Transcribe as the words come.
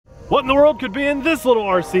What in the world could be in this little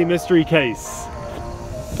RC mystery case?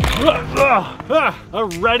 A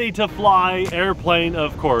ready to fly airplane,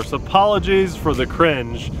 of course. Apologies for the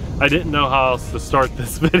cringe. I didn't know how else to start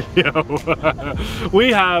this video.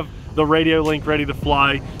 We have the Radio Link ready to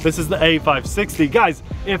fly. This is the A560. Guys,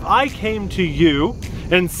 if I came to you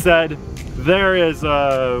and said, there is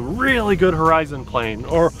a really good Horizon plane,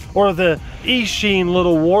 or the E-Sheen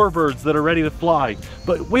little warbirds that are ready to fly,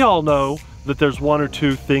 but we all know that there's one or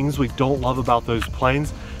two things we don't love about those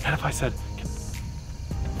planes, and if I said,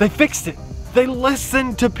 they fixed it, they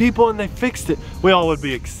listened to people and they fixed it, we all would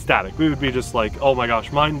be ecstatic. We would be just like, oh my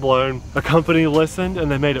gosh, mind blown. A company listened and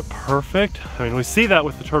they made it perfect. I mean, we see that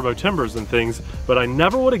with the turbo timbers and things, but I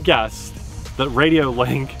never would have guessed that Radio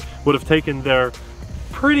Link would have taken their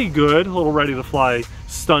pretty good little ready to fly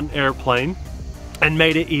stunt airplane and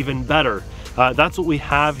made it even better. That's what we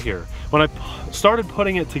have here. When I started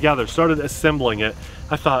putting it together, started assembling it,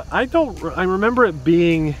 I thought, I remember it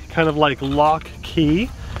being kind of like lock key,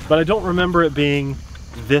 but I don't remember it being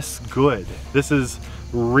this good. This is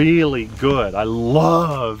really good. I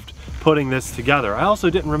loved putting this together. I also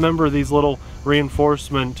didn't remember these little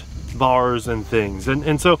reinforcement bars and things.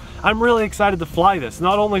 And so I'm really excited to fly this,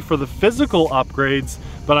 not only for the physical upgrades,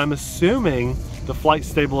 but I'm assuming the flight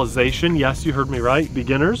stabilization. Yes, you heard me right,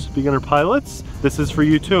 beginner pilots. This is for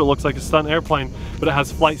you too. It looks like a stunt airplane, but it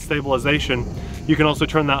has flight stabilization. You can also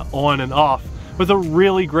turn that on and off with a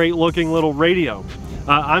really great looking little radio.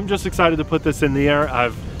 I'm just excited to put this in the air.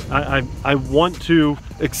 I want to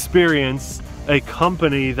experience a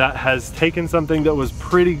company that has taken something that was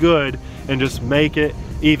pretty good and just make it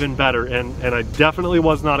even better. And I definitely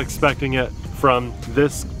was not expecting it from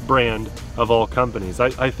this brand of all companies.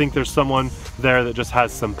 I think there's someone there that just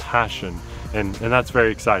has some passion, and that's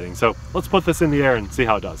very exciting. So let's put this in the air and see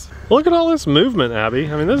how it does. Look at all this movement,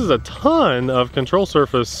 Abby. I mean, this is a ton of control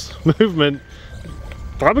surface movement.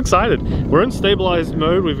 I'm excited. We're in stabilized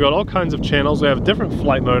mode. We've got all kinds of channels. We have a different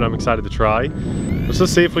flight mode I'm excited to try. Let's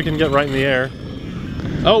just see if we can get right in the air.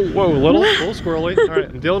 Oh, whoa, little squirrely. All right,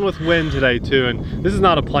 I'm dealing with wind today too, and this is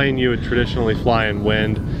not a plane you would traditionally fly in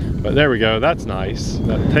wind, but there we go, that's nice.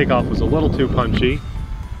 That takeoff was a little too punchy.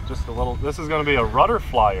 Just a little, this is gonna be a rudder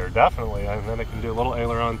flyer, definitely, and then I can do a little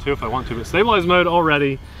aileron too if I want to, but stabilized mode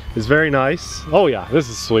already is very nice. Oh yeah, this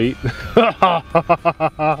is sweet. Oh,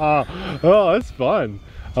 that's fun.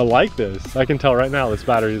 I like this. I can tell right now this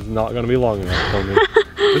battery is not gonna be long enough for me.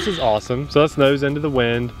 This is awesome. So let's nose into the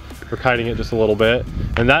wind. We're kiting it just a little bit.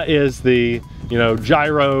 And that is the, you know,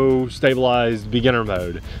 gyro stabilized beginner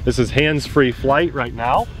mode. This is hands-free flight right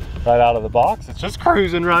now, right out of the box. It's just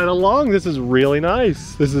cruising right along. This is really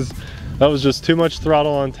nice. That was just too much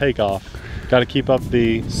throttle on takeoff. Got to keep up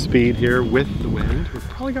the speed here with the wind. We've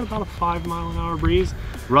probably got about a 5-mile-an-hour breeze.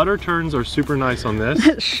 Rudder turns are super nice on this.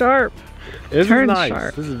 It's sharp. This is nice.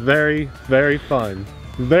 Sharp. This is very, very fun.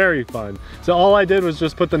 Very fun. So all I did was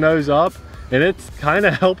just put the nose up, and it's kind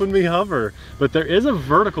of helping me hover. But there is a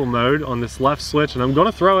vertical mode on this left switch, and I'm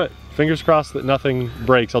going to throw it. Fingers crossed that nothing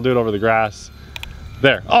breaks. I'll do it over the grass.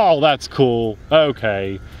 There. Oh, that's cool.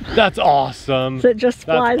 Okay. That's awesome. So it just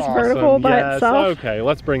flies vertical by itself? Okay,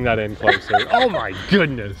 let's bring that in closer. Oh my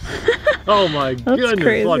goodness. Oh my goodness.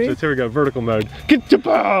 Crazy. Watch this. Here we go. Vertical mode. Get to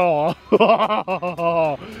pow!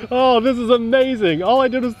 Oh, this is amazing. All I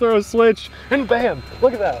did was throw a switch and bam.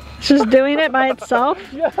 Look at that. It's just doing it by itself?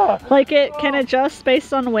 Yeah. Like it can adjust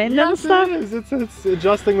based on wind and stuff? Yes, it is. It's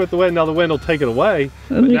adjusting with the wind. Now the wind will take it away.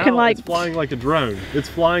 But you now can like... it's flying like a drone. It's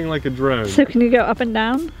flying like a drone. So can you go up and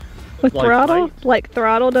down with like throttle? height? Like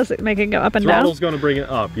throttle, does it make it go up and down? Throttle's going to bring it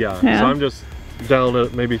up, yeah. So I'm just down to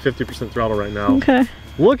maybe 50% throttle right now. Okay.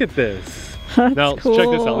 Look at this. That's now cool. Check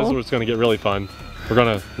this out. This is where it's going to get really fun. We're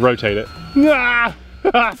going to rotate it.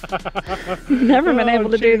 Never been able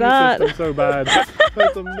to do that. So bad.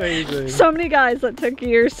 That's amazing. So many guys that took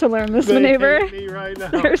years to learn this maneuver. Hate me right now.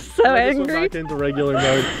 They're so angry. Went back into regular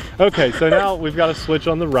mode. Okay, so now we've got a switch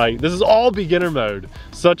on the right. This is all beginner mode.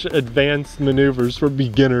 Such advanced maneuvers for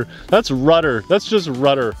beginner. That's rudder. That's just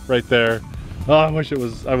rudder right there. Oh, I wish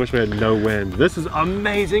we had no wind. This is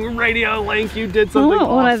amazing. Radio Link, you did something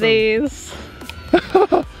awesome. One of these.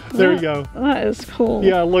 There you go. That is cool.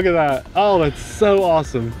 Yeah, look at that. Oh, that's so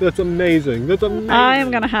awesome. That's amazing. That's amazing. I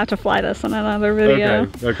am gonna have to fly this in another video.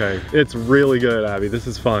 Okay. It's really good, Abby. This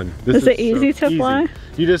is fun. Is it easy to fly?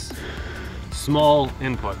 You just small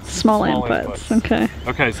inputs. Small inputs. Okay.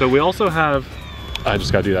 Okay, so we also have, I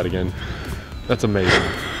just gotta do that again. That's amazing.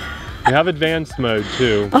 We have advanced mode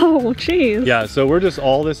too. Oh, geez. Yeah, so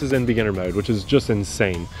all this is in beginner mode, which is just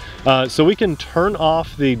insane. So we can turn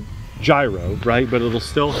off the gyro, right? But it'll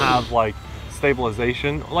still have like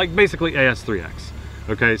stabilization, like basically AS3X.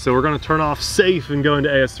 Okay, so we're gonna turn off safe and go into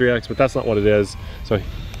AS3X, but that's not what it is. So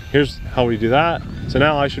here's how we do that. So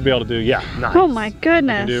now I should be able to do, yeah, nice. Oh my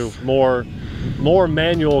goodness. We can do more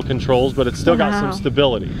manual controls, but it's still got some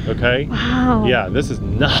stability, okay? Wow. Yeah, this is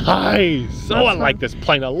nice. Oh, I like this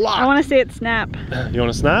plane a lot. I want to see it snap. You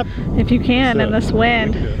want to snap? If you can, in this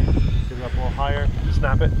wind. Get it up a little higher,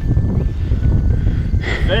 snap it.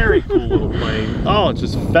 Very cool little plane. Oh, it's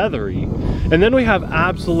just feathery. And then we have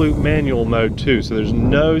absolute manual mode too, so there's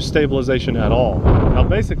no stabilization at all. Now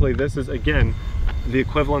basically this is, again, the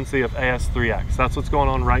equivalency of AS3X. That's what's going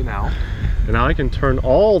on right now. And now I can turn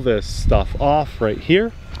all this stuff off right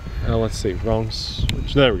here. Let's see, wrong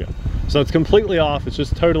switch. There we go. So it's completely off. It's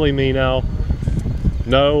just totally me now.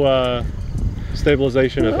 No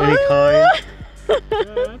stabilization of any kind.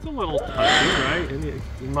 That's a little touchy, right?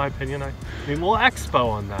 In my opinion, I mean, we'll expo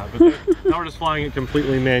on that. But now we're just flying it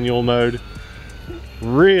completely manual mode.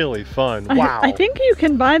 Really fun. Wow. I think you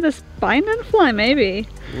can buy this bind and fly, maybe.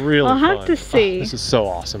 Really I'll have fun. to see. Oh, this is so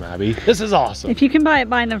awesome, Abby. This is awesome. If you can buy it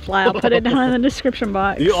bind and fly, I'll put it down in the description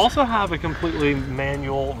box. You also have a completely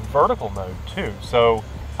manual vertical mode too. So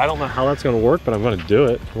I don't know how that's going to work, but I'm going to do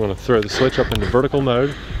it. I'm going to throw the switch up into vertical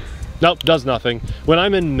mode. Nope, does nothing. When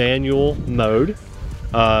I'm in manual mode,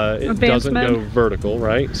 it doesn't go vertical,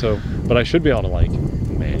 right? So, but I should be able to like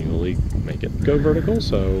manually make it go vertical.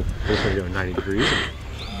 So we're just going to go 90 degrees.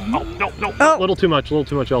 Oh, no. A little too much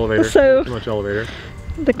elevator. So too much elevator.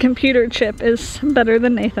 The computer chip is better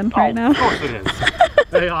than Nathan right now. Of course it is.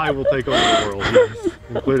 AI will take over the world, yes,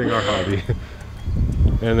 including our hobby.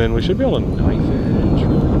 And then we should be able to knife edge.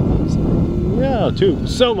 Yeah,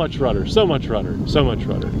 so much rudder.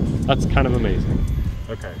 That's kind of amazing.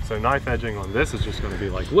 Okay, so knife edging on this is just going to be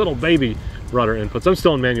like little baby rudder inputs. I'm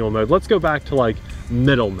still in manual mode. Let's go back to like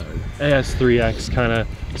middle mode. AS3X, kind of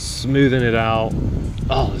smoothing it out.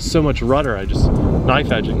 Oh, there's so much rudder. I just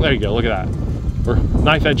knife edging. There you go. Look at that. Or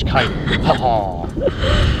knife edge kite.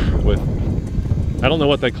 With, I don't know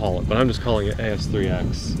what they call it, but I'm just calling it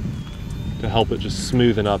AS3X to help it just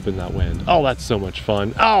smoothen up in that wind. Oh, that's so much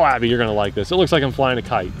fun. Oh, Abby, you're gonna like this. It looks like I'm flying a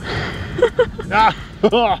kite.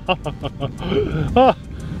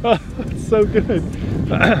 It's so good.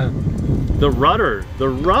 The rudder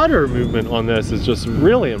movement on this is just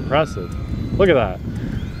really impressive. Look at that.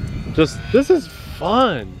 This is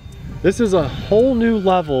fun. This is a whole new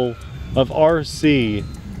level of RC,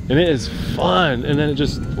 and it is fun. And then it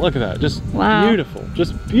just, look at that, just wow.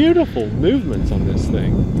 beautiful movements on this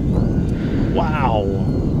thing. Wow.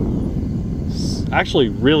 It's actually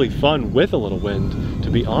really fun with a little wind, to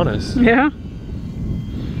be honest. Yeah.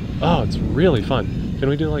 Oh, it's really fun. Can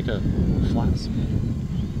we do like a flat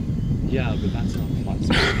spin? Yeah, but that's not flat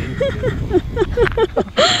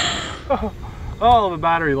spin. Oh, the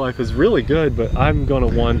battery life is really good, but I'm gonna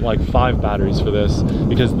want like 5 batteries for this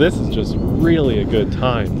because this is just really a good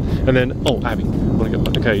time. And then, oh, Abby,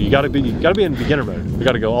 okay, you gotta be in beginner mode. We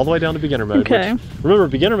gotta go all the way down to beginner mode. Okay. Which, remember,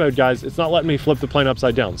 beginner mode, guys, it's not letting me flip the plane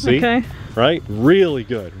upside down. See? Okay. Right? Really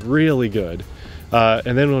good, really good.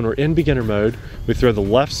 And then when we're in beginner mode, we throw the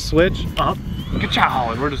left switch up, ka-chow,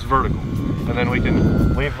 and we're just vertical. And then we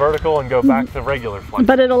can leave vertical and go back to regular flight.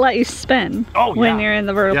 But it'll let you spin when you're in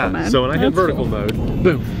the vertical mode. So when I hit vertical mode,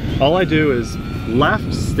 boom. All I do is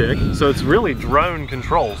left stick, so it's really drone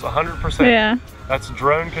controls, 100%. Yeah. That's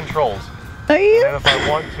drone controls. And then if I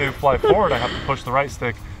want to fly forward, I have to push the right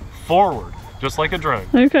stick forward, just like a drone.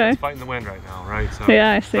 Okay. It's fighting the wind right now, right? So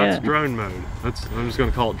yeah, I see that's drone mode. I'm just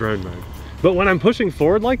gonna call it drone mode. But when I'm pushing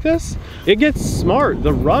forward like this, it gets smart.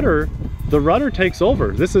 The rudder takes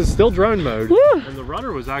over. This is still drone mode. Woo. And the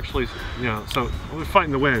rudder was actually, you know, so we're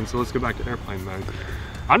fighting the wind, so let's go back to airplane mode.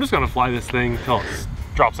 I'm just gonna fly this thing till it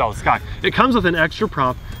drops out of the sky. It comes with an extra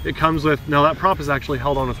prop. It comes with, now that prop is actually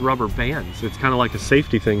held on with rubber bands. It's kind of like a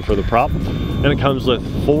safety thing for the prop. And it comes with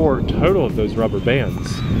 4 total of those rubber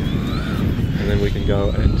bands. And then we can go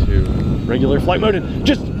into regular flight mode and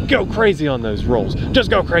just go crazy on those rolls. Just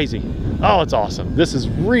go crazy. Oh, it's awesome. This is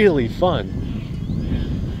really fun.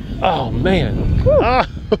 Oh man. Oh,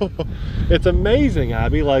 it's amazing,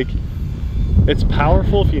 Abby. Like, it's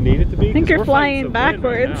powerful if you need it to be. I think you're flying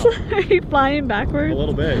backwards. Right Are you flying backwards? A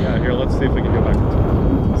little bit, yeah. Here, let's see if we can go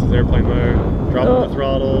backwards. This is airplane mode. Drop the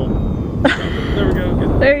throttle. There we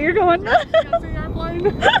go. There you're going. You guys see airplane?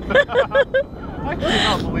 I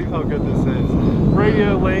cannot believe how good this is.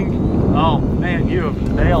 Radio Link. Oh man, you have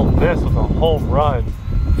nailed this with a home run.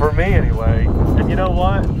 For me anyway. And you know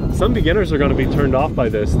what? Some beginners are going to be turned off by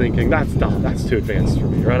this thinking that's too advanced for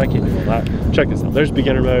me, right? I can't do all that. Check this out. There's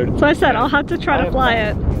beginner mode. So I said I'll have to try to fly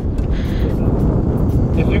it.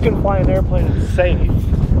 If you can fly an airplane, it's safe.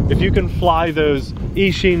 If you can fly those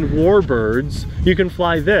Ishin warbirds, you can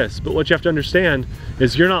fly this, but what you have to understand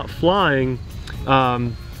is you're not flying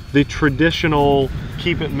the traditional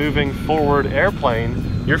keep it moving forward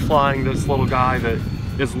airplane. You're flying this little guy that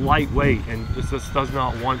is lightweight and just does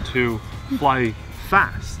not want to fly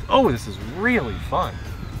fast. Oh, this is really fun.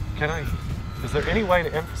 Is there any way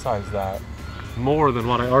to emphasize that more than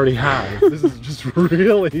what I already have? This is just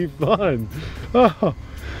really fun. Oh,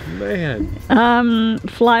 man.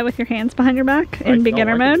 Fly with your hands behind your back in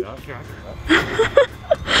beginner mode.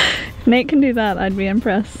 If Nate can do that, I'd be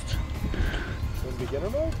impressed. In beginner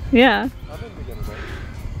mode? Yeah. I'm in beginner mode.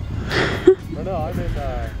 Or no, I'm in,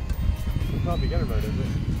 it's not beginner mode, is it?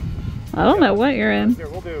 I don't know what you're in. Here,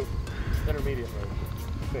 we'll do intermediate mode,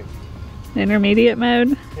 I think. Intermediate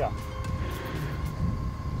mode? Yeah.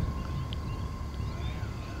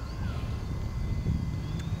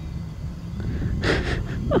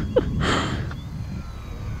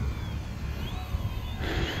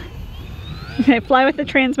 Okay, fly with the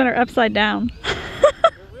transmitter upside down. You're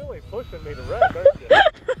really pushing me to red, aren't you?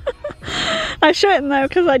 I shouldn't though,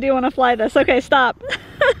 because I do want to fly this. Okay, stop.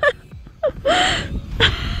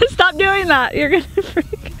 Stop doing that. You're gonna freak.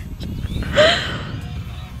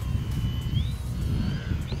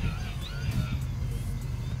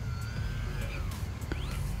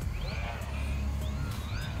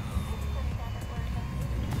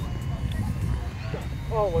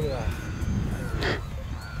 Oh, look at that.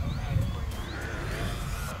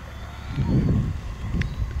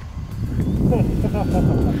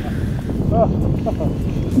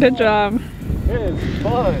 Good job. It is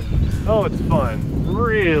fun. Oh, it's fun.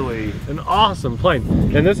 Really an awesome plane.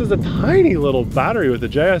 And this is a tiny little battery with a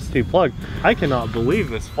JST plug. I cannot believe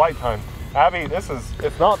this flight time. Abby,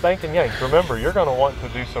 it's not bank and yank. Remember, you're going to want to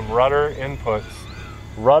do some rudder inputs.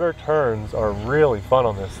 Rudder turns are really fun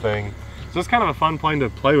on this thing. So it's kind of a fun plane to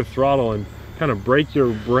play with throttle and kind of break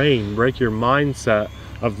your brain, break your mindset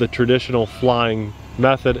of the traditional flying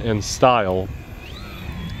method and style.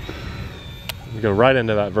 You go right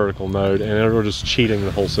into that vertical mode and we're just cheating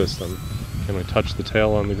the whole system. Can I touch the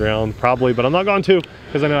tail on the ground? Probably, but I'm not going to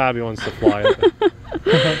because I know Abby wants to fly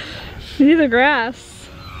it. You do the grass.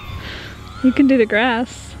 You can do the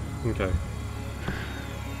grass. Okay.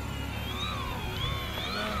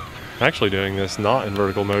 I'm actually doing this not in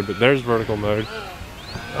vertical mode, but there's vertical mode.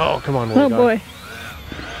 Oh, come on, oh boy.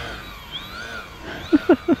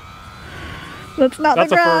 That's not the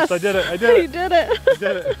grass. That's a first. I did it. I did it. You did it. I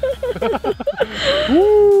did it.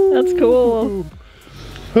 That's cool.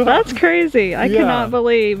 That's crazy. I cannot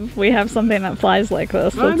believe we have something that flies like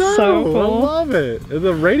this. That's so cool. I love it.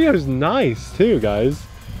 The radio's nice too, guys.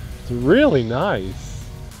 It's really nice.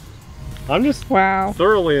 I'm just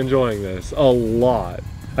thoroughly enjoying this a lot.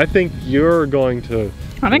 I think you're going to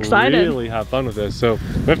really have fun with this. So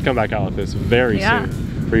we have to come back out with this very soon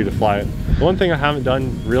for you to fly it. The one thing I haven't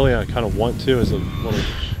done really, I kind of want to, is a little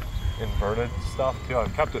inverted stuff too.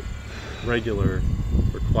 I've kept it regular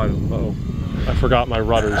for quite a while. I forgot my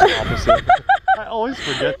rudder's opposite. I always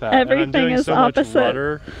forget that. Everything and I'm doing is so opposite. much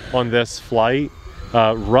rudder on this flight.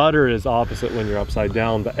 Rudder is opposite when you're upside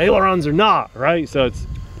down, but ailerons are not, right? So it's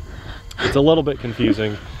a little bit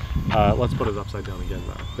confusing. Let's put it upside down again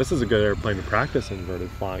though. This is a good airplane to practice inverted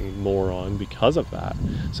flying more on because of that.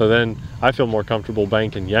 So then I feel more comfortable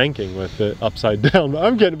bank and yanking with it upside down. But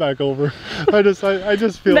I'm getting back over. I just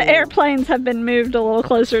feel the airplanes have been moved a little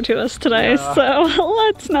closer to us today, so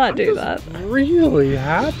let's not do that. Really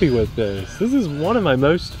happy with this. This is one of my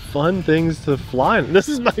most fun things to fly on. This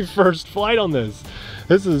is my first flight on this.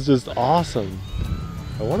 This is just awesome.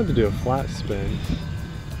 I wanted to do a flat spin.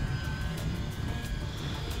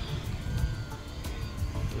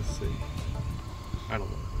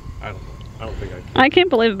 I don't think I can. I can't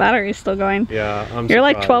believe the battery's still going. Yeah, I'm You're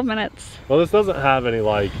surprised. like 12 minutes. Well, this doesn't have any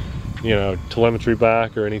like, you know, telemetry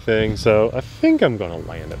back or anything, so I think I'm gonna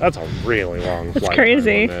land it. That's a really long flight. That's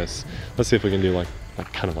crazy. Time on this. Let's see if we can do like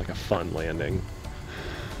kind of like a fun landing.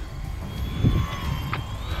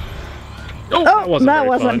 Oh, that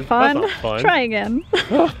wasn't fun. That's not fun. Try again.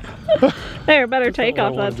 There, better take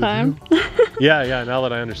off that time. Yeah, now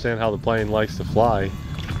that I understand how the plane likes to fly.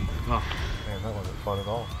 Oh, man, that wasn't fun at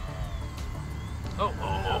all.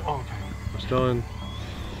 Oh, okay. We're still in,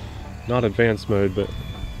 not advanced mode, but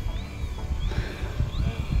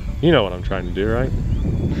you know what I'm trying to do, right?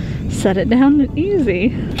 Set it down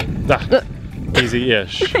easy.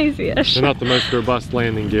 Easy-ish. Easy-ish. They're not the most robust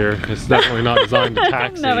landing gear. It's definitely not designed to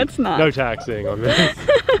taxi. No, it's not. No taxiing on this.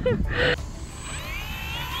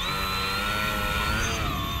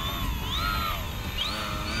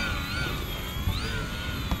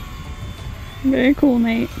 Very cool,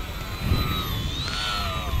 Nate.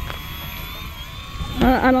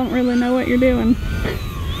 I don't really know what you're doing.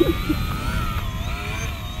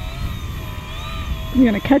 You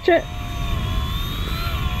gonna catch it?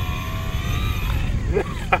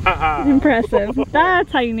 Impressive.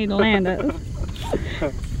 That's how you need to land it.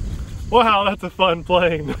 Wow, that's a fun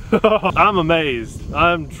plane. I'm amazed.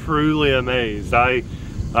 I'm truly amazed. I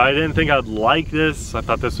didn't think I'd like this. I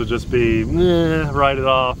thought this would just be, write it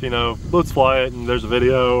off, you know, let's fly it and there's a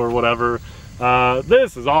video or whatever.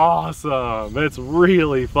 This is awesome. It's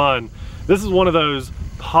really fun. This is one of those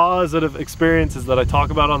positive experiences that I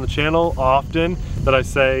talk about on the channel often, that I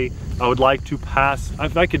say I would like to pass.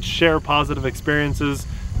 If I could share positive experiences,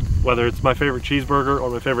 whether it's my favorite cheeseburger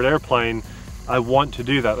or my favorite airplane, I want to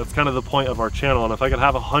do that. That's kind of the point of our channel. And if I could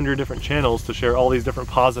have 100 different channels to share all these different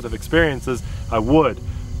positive experiences, I would.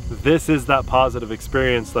 This is that positive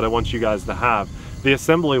experience that I want you guys to have. The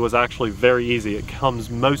assembly was actually very easy. It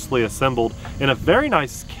comes mostly assembled in a very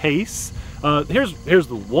nice case. Here's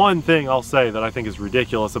the one thing I'll say that I think is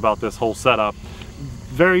ridiculous about this whole setup.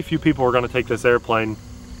 Very few people are going to take this airplane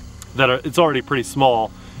it's already pretty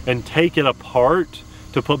small and take it apart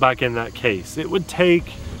to put back in that case. It would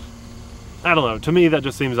take, I don't know, to me that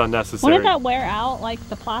just seems unnecessary. Wouldn't that wear out, like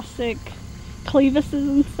the plastic clevises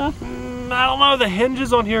and stuff? I don't know, the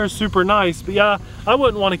hinges on here are super nice, but yeah, I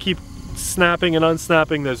wouldn't want to keep snapping and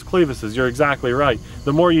unsnapping those clevises. You're exactly right.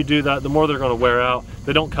 The more you do that, the more they're going to wear out.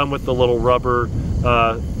 They don't come with the little rubber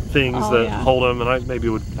things hold them, and I maybe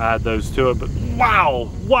would add those to it. But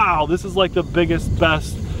wow, this is like the biggest,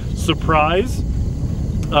 best surprise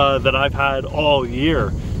that I've had all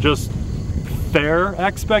year. Just fair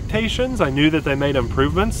expectations. I knew that they made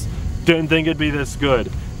improvements. Didn't think it'd be this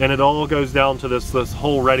good. And it all goes down to this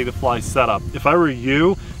whole ready to fly setup. If I were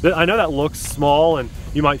you, I know that looks small and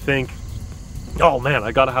you might think, oh man,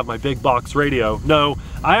 I gotta have my big box radio. No,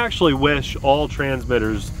 I actually wish all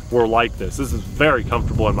transmitters were like this. This is very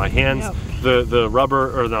comfortable in my hands. Yep. The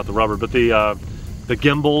rubber, or not the rubber, but the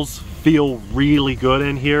gimbals feel really good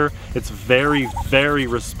in here. It's very, very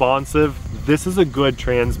responsive. This is a good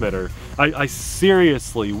transmitter. I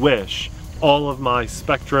seriously wish all of my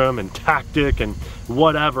Spectrum and Tactic and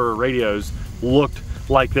whatever radios looked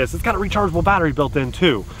like this. It's got a rechargeable battery built in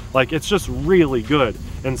too. Like, it's just really good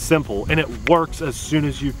and simple, and it works as soon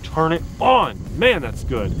as you turn it on. Man, that's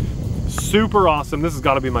good. Super awesome. This has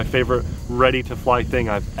got to be my favorite ready to fly thing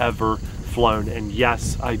I've ever flown, and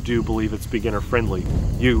yes, I do believe it's beginner friendly.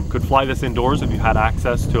 You could fly this indoors if you had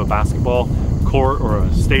access to a basketball court or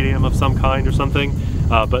a stadium of some kind or something,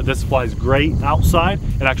 but this flies great outside.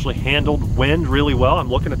 It actually handled wind really well. I'm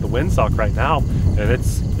looking at the windsock right now, and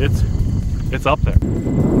it's up there.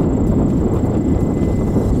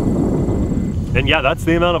 And yeah, that's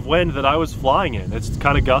the amount of wind that I was flying in. It's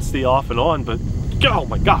kind of gusty off and on, but oh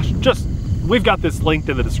my gosh, we've got this linked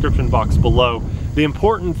in the description box below. The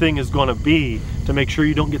important thing is going to be to make sure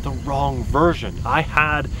you don't get the wrong version. I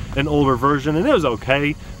had an older version and it was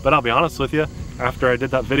okay, but I'll be honest with you, after I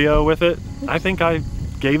did that video with it, I think I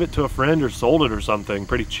gave it to a friend or sold it or something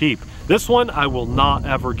pretty cheap. This one I will not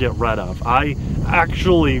ever get rid of. I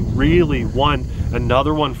actually really want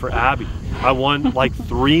another one for Abby. I want like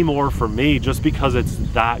 3 more for me just because it's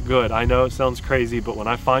that good. I know it sounds crazy, but when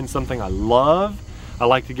I find something I love, I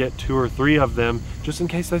like to get 2 or 3 of them just in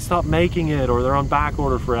case they stop making it or they're on back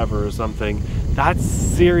order forever or something. That's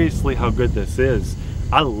seriously how good this is.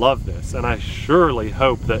 I love this, and I surely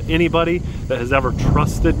hope that anybody that has ever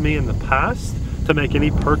trusted me in the past to make any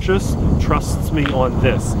purchase trusts me on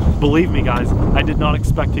this. Believe me guys, I did not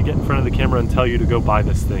expect to get in front of the camera and tell you to go buy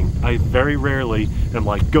this thing. I very rarely am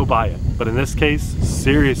like, go buy it. But in this case,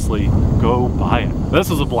 seriously, go buy it. This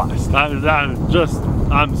was a blast.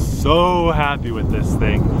 I'm so happy with this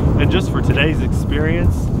thing. And just for today's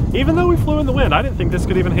experience, even though we flew in the wind, I didn't think this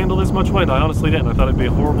could even handle this much wind. I honestly didn't. I thought it'd be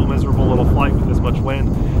a horrible, miserable little flight with this much wind.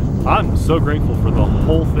 I'm so grateful for the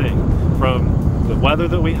whole thing, from the weather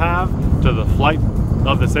that we have to the flight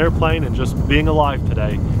of this airplane and just being alive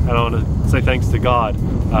today. And I want to say thanks to God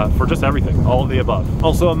for just everything, all of the above.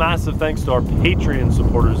 Also, a massive thanks to our Patreon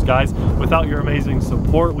supporters, guys. Without your amazing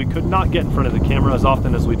support, we could not get in front of the camera as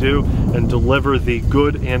often as we do and deliver the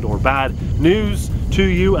good and or bad news to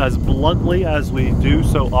you as bluntly as we do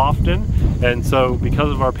so often. And so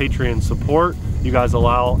because of our Patreon support, you guys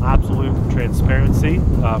allow absolute transparency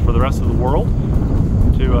for the rest of the world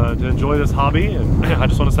to enjoy this hobby, and I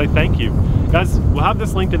just want to say thank you. Guys, we'll have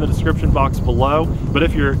this linked in the description box below, but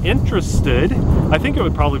if you're interested, I think it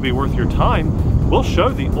would probably be worth your time. We'll show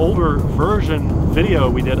the older version video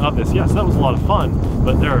we did of this. Yes, that was a lot of fun,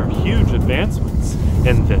 but there are huge advancements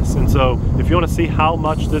in this. And so if you want to see how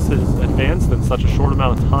much this is advanced in such a short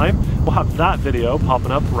amount of time, we'll have that video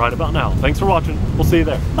popping up right about now. Thanks for watching. We'll see you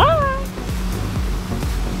there. Bye.